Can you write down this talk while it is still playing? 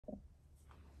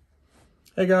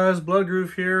Hey guys, Blood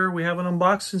Groove here. We have an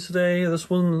unboxing today. This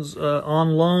one's on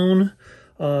loan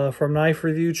from Knife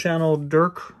Review channel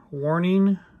Dirk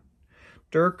Werning.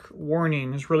 Dirk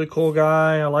Werning. He's a really cool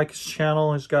guy. I like his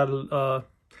channel. He's got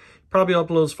probably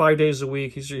uploads 5 days a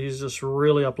week. He's just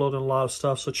really uploading a lot of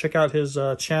stuff. So check out his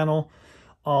channel.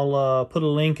 I'll put a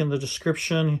link in the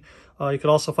description. You can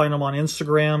also find him on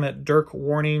Instagram at Dirk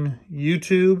Werning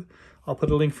YouTube. I'll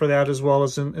put a link for that as well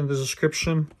as in the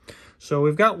description. So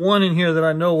we've got one in here that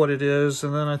I know what it is,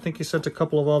 and then I think he sent a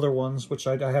couple of other ones, which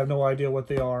I have no idea what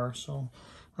they are. So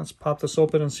let's pop this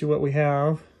open and see what we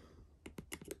have.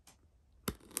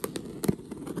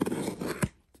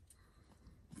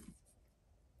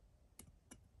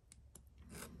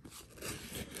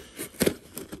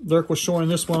 Dirk was showing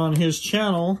this one on his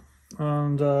channel,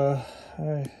 and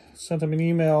I sent him an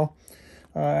email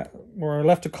or I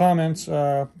left a comment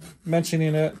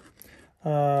mentioning it.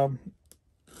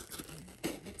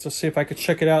 To see if I could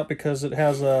check it out, because it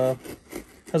has a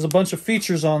bunch of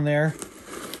features on there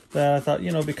that I thought,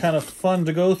 it'd be kind of fun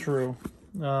to go through.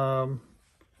 Well,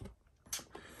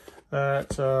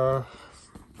 I'll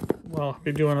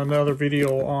be doing another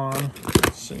video on.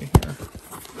 Let's see here.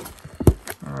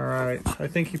 All right, I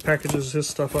think he packages his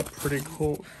stuff up pretty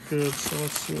cool, good. So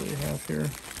let's see what we have here.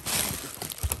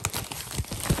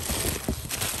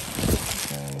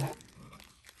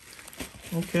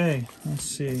 Okay, let's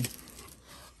see.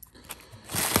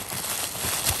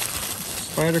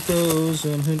 Spyderco's,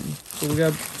 and so we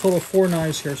got a total of 4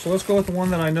 knives here. So let's go with the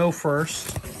one that I know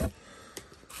first.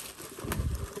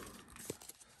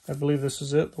 I believe this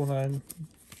is it. The one that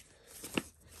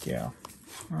yeah.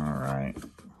 All right.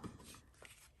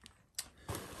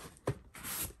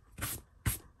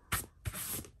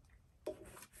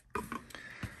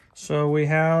 So we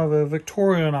have a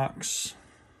Victorinox.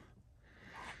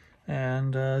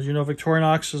 And as you know,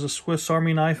 Victorinox is a Swiss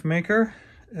Army knife maker.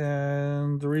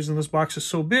 And the reason this box is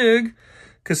so big,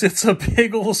 because it's a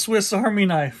big old Swiss Army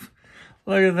knife.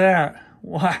 Look at that.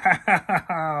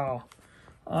 Wow.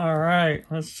 All right,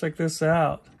 let's check this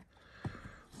out.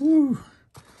 Woo.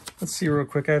 Let's see real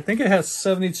quick. I think it has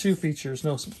 72 features.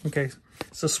 No, okay.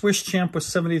 It's a Swiss Champ with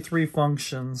 73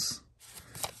 functions.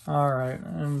 All right,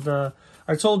 and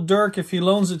I told Dirk if he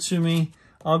loans it to me,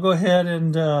 I'll go ahead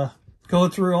and go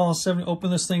through all 70,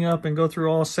 open this thing up and go through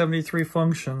all 73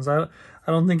 functions. I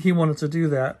don't think he wanted to do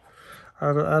that.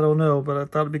 I don't know, but I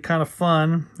thought it'd be kind of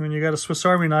fun. When you got a Swiss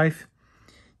Army knife,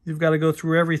 you've got to go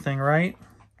through everything, right?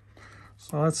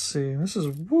 So let's see. This is,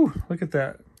 woo, look at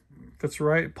that. That's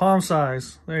right, palm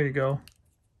size. There you go.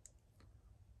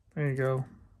 There you go.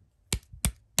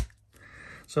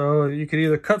 So you could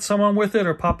either cut someone with it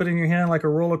or pop it in your hand like a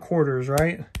roll of quarters,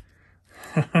 right?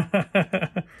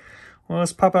 Well,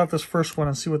 let's pop out this first one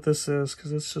and see what this is,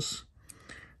 because it's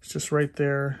just right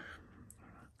there.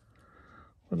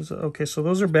 What is it? Okay, so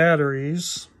those are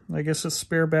batteries. I guess it's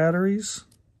spare batteries.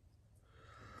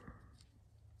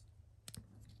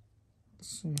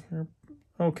 Let's see here.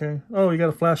 Okay. Oh, you got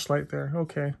a flashlight there.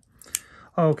 Okay.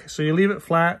 Okay, so you leave it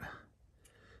flat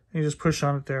and you just push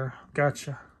on it there.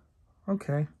 Gotcha.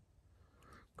 Okay.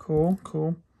 Cool,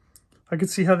 cool. I could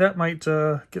see how that might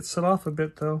get set off a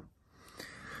bit, though.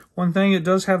 One thing, it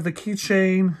does have the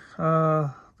keychain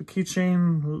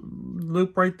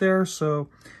loop right there, so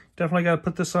definitely got to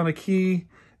put this on a key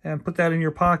and put that in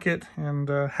your pocket and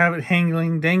have it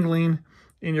dangling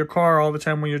in your car all the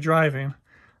time when you're driving.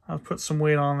 I'll put some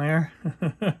weight on there.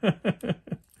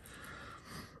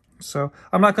 So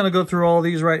I'm not going to go through all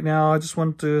these right now. I just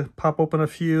wanted to pop open a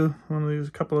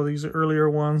couple of these earlier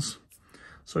ones,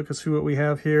 so I can see what we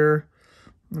have here.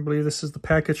 I believe this is the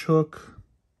package hook.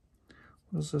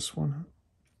 What is this one?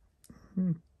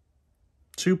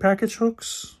 2 package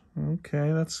hooks?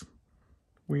 Okay, that's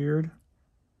weird.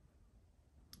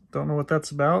 Don't know what that's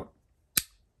about.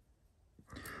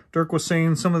 Dirk was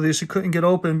saying some of these he couldn't get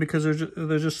open because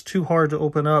they're just too hard to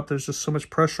open up. There's just so much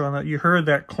pressure on that. You heard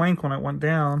that clank when it went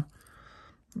down.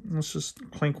 Let's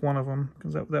just clink one of them,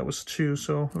 because that was 2,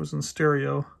 so it was in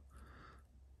stereo.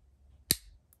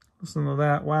 Listen to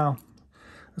that. Wow.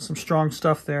 There's some strong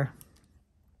stuff there.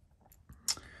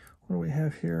 What do we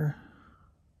have here?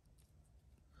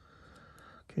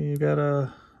 Okay, you got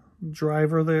a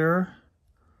driver there.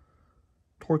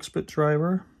 Torque spit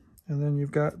driver. And then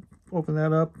you've got, open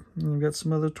that up, and you've got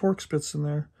some other torque spits in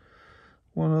there.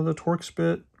 One other torque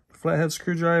spit, flathead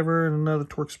screwdriver, and another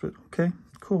torque spit. Okay,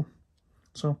 cool.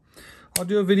 So I'll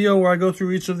do a video where I go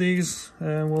through each of these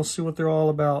and we'll see what they're all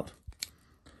about.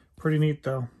 Pretty neat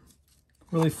though.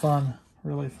 Really fun,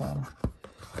 really fun.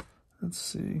 Let's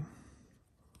see.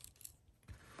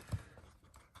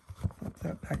 Put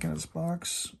that back in its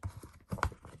box.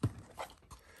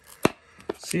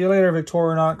 See you later,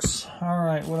 Victorinox. All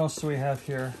right, what else do we have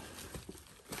here?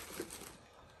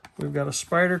 We've got a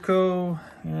Spyderco,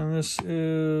 and this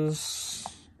is,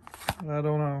 I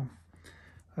don't know,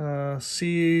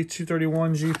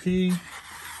 C231 GP.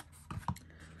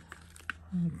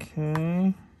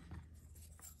 Okay.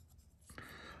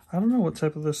 I don't know what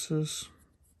type of this is.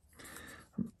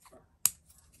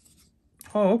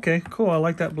 Oh, okay, cool. I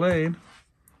like that blade.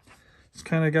 It's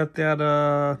kind of got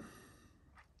that,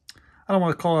 I don't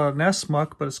want to call it a nest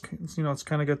muck, but it's, you know, it's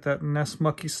kind of got that nest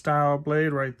mucky style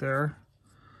blade right there.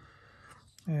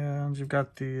 And you've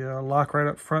got the lock right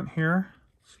up front here.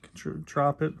 So you can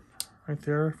drop it right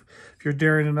there. If you're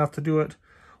daring enough to do it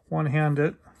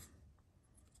one-handed.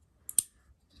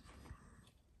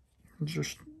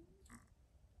 Just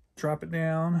drop it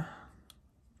down.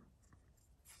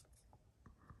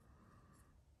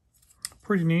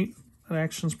 Pretty neat. That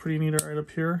action's pretty neat right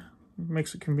up here.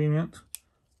 Makes it convenient.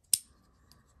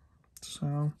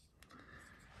 So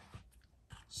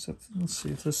let's see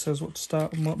if this says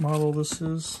what model this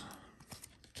is.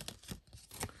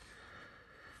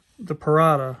 The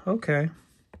Parata, okay.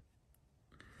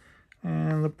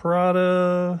 And the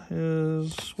Parata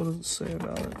is, what does it say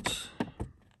about it?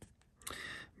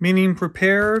 Meaning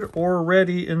prepared or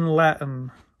ready in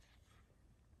Latin.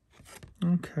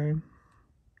 Okay.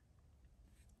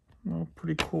 Well,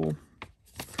 pretty cool.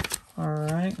 All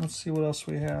right, let's see what else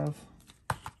we have.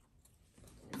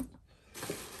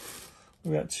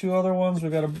 We got two other ones.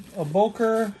 We got a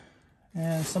Boker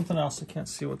and something else. I can't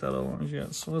see what that other one is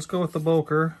yet. So let's go with the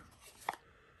Boker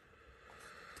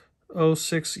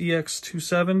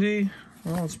 06EX270.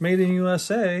 Well, it's made in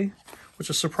USA,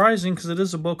 which is surprising because it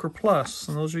is a Boker Plus,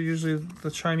 and those are usually the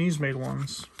Chinese-made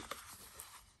ones.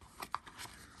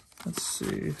 Let's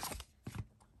see.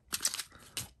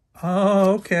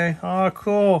 Oh, okay. Oh,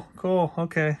 cool, cool.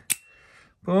 Okay.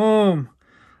 Boom.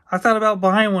 I thought about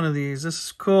buying one of these. This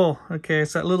is cool. Okay,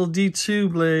 it's that little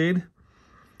D2 blade,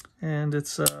 and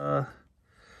it's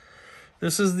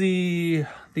this is the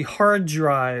hard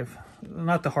drive,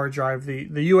 not the hard drive, the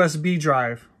USB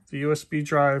drive, the USB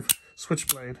drive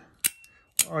switchblade.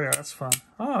 Oh yeah, that's fun.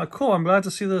 Oh, cool. I'm glad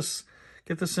to see this,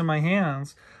 get this in my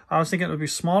hands. I was thinking it would be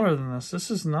smaller than this.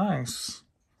 This is nice.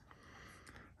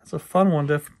 That's a fun one,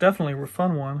 definitely a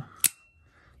fun one.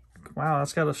 Wow,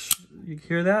 that's got a, you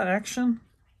hear that action?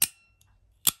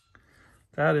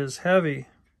 That is heavy.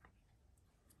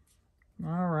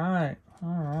 All right, all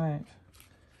right.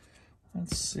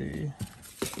 Let's see.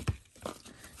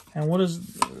 And what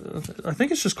is, I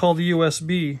think it's just called the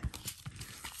USB.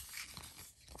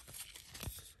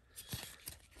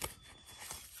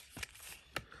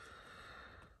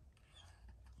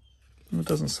 It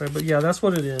doesn't say, but yeah, that's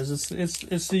what it is.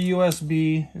 It's the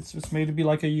USB. It's made to be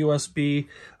like a USB.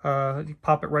 You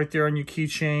pop it right there on your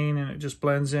keychain, and it just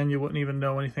blends in. You wouldn't even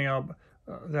know anything else,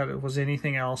 that it was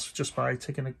anything else, just by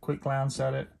taking a quick glance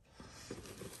at it.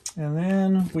 And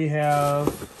then we have,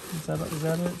 is that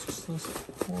it? Just those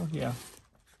four? Yeah.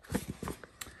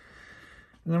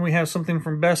 And then we have something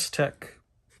from Bestech,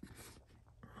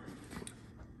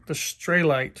 the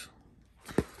Strelit.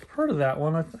 Heard of that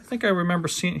one. I think I remember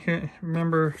seeing it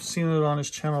on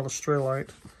his channel, the Strelit.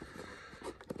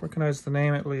 Recognize the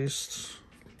name at least.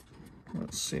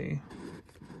 Let's see.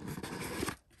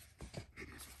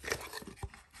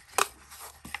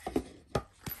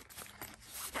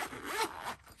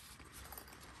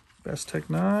 Bestech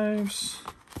knives.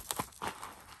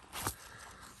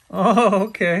 Oh,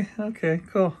 okay. Okay,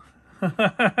 cool.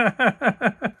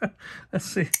 Let's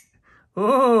see.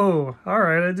 Oh, all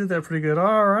right. I did that pretty good.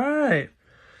 All right.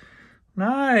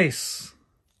 Nice.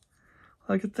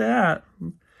 Look at that.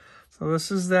 So this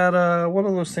is that, what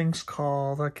are those things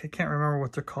called? I can't remember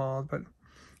what they're called, but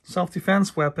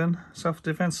self-defense weapon,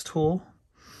 self-defense tool.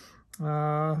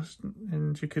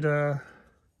 And you could, can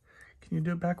you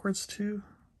do it backwards too?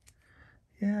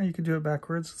 Yeah, you could do it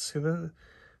backwards. Let's see,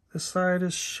 this side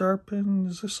is sharpened.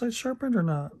 Is this side sharpened or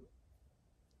not?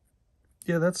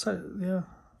 Yeah, that side, yeah.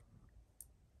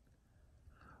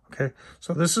 Okay,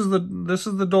 so this is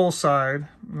the dull side,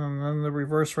 and then the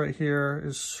reverse right here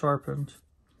is sharpened.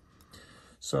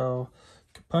 So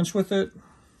you can punch with it,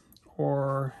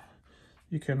 or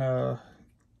you can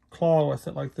claw with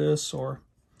it like this, or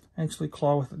actually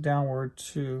claw with it downward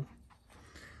too.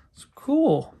 It's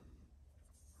cool.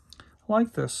 I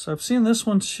like this. I've seen this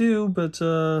one too, but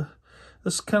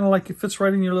this kind of like it fits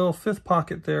right in your little fifth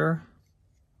pocket there.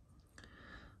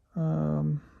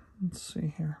 Let's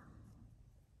see here.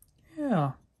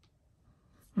 Yeah.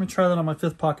 Let me try that on my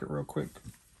fifth pocket real quick.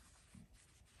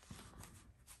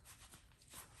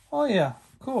 Oh yeah,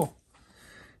 cool.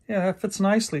 Yeah, that fits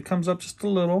nicely. Comes up just a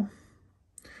little.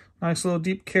 Nice little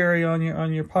deep carry on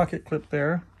your pocket clip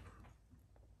there.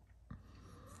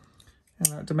 And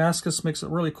that Damascus makes it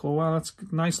really cool. Wow, that's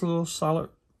nice little solid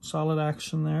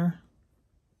action there.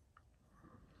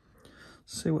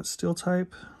 Let's see what steel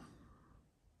type.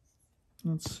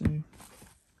 Let's see.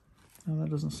 No, that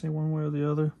doesn't say one way or the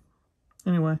other.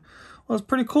 Anyway, well, it's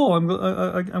pretty cool. I'm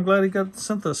glad he got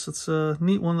sent this. It's a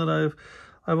neat one that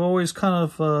I've always kind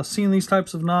of seen these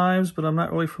types of knives, but I'm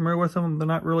not really familiar with them. They're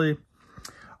not really.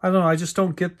 I don't know. I just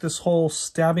don't get this whole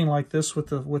stabbing like this with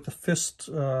the fist.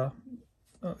 You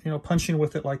know, punching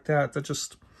with it like that. That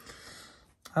just.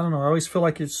 I don't know. I always feel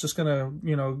like it's just gonna,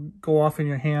 you know, go off in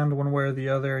your hand one way or the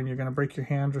other, and you're gonna break your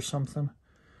hand or something.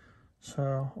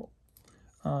 So,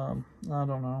 I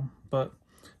don't know, but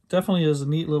definitely is a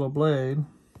neat little blade.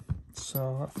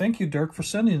 So, thank you, Dirk, for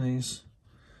sending these.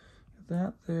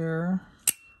 That there,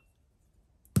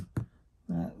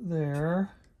 that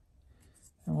there,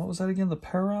 and what was that again? The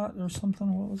Parrot or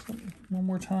something? What was it? One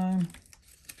more time.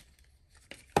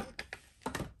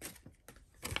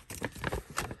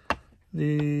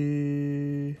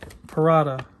 The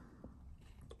Parata.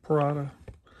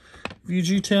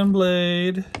 VG10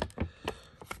 blade,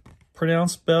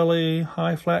 pronounced belly,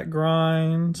 high flat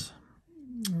grind,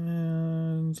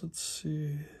 and let's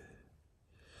see,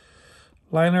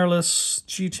 linerless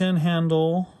G10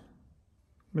 handle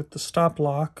with the stop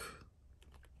lock.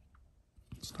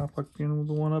 Stop lock being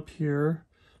the one up here.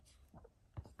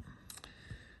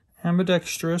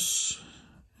 Ambidextrous,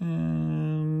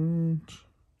 and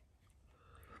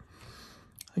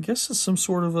I guess it's some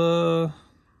sort of a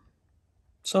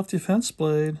self-defense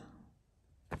blade.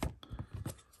 I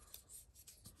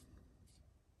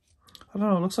don't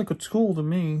know, it looks like a tool to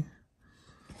me.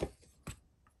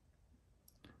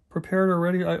 Prepared or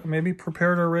ready, maybe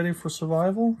prepared or ready for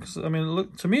survival? Because I mean,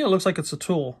 to me it looks like it's a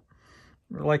tool.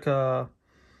 Like a,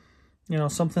 you know,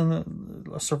 something,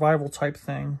 a survival type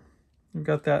thing. You've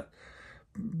got that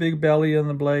big belly in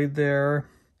the blade there.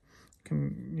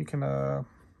 You can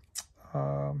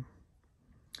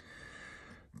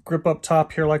grip up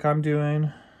top here like I'm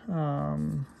doing,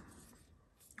 or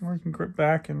you can grip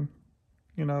back and,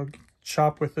 you know,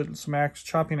 chop with it. Some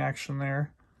chopping action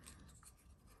there.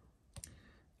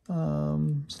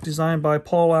 It's designed by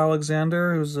Paul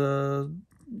Alexander, who's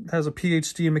has a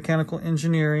PhD in mechanical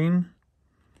engineering,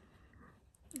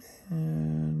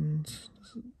 and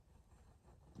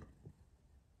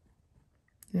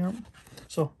yeah,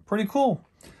 so pretty cool.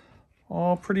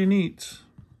 All pretty neat.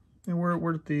 And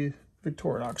where did the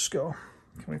Victorinox go?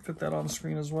 Can we fit that on the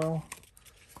screen as well?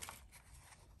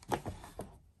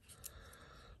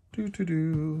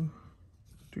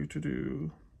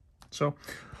 So,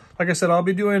 like I said, I'll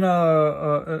be doing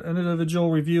an individual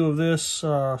review of this,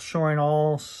 showing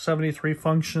all 73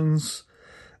 functions.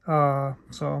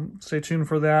 So stay tuned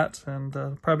for that,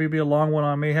 and probably be a long one.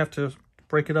 I may have to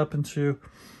break it up into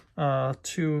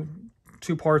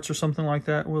two parts or something like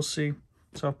that. We'll see.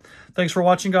 So thanks for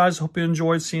watching, guys. Hope you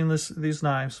enjoyed seeing these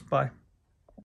knives. Bye.